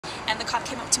And the cop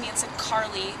came up to me and said,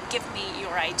 "Carly, give me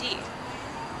your ID."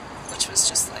 Which was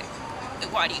just like,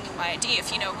 why do you need my ID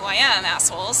if you know who I am,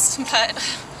 assholes? But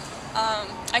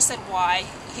I said, why?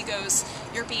 He goes,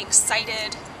 "You're being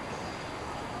cited."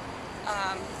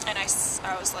 And I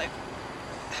was like,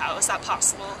 how is that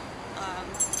possible?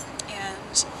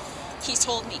 And he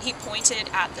told me, he pointed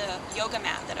at the yoga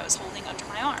mat that I was holding under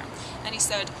my arm, and he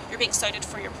said, "You're being cited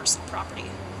for your personal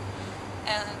property."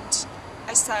 And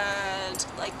I said,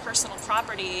 like, personal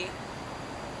property?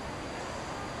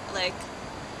 Like,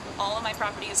 all of my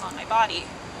property is on my body,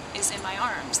 is in my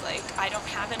arms. Like, I don't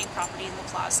have any property in the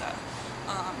plaza.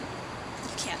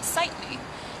 You can't cite me.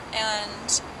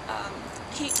 And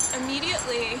he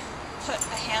immediately put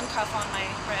a handcuff on my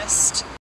wrist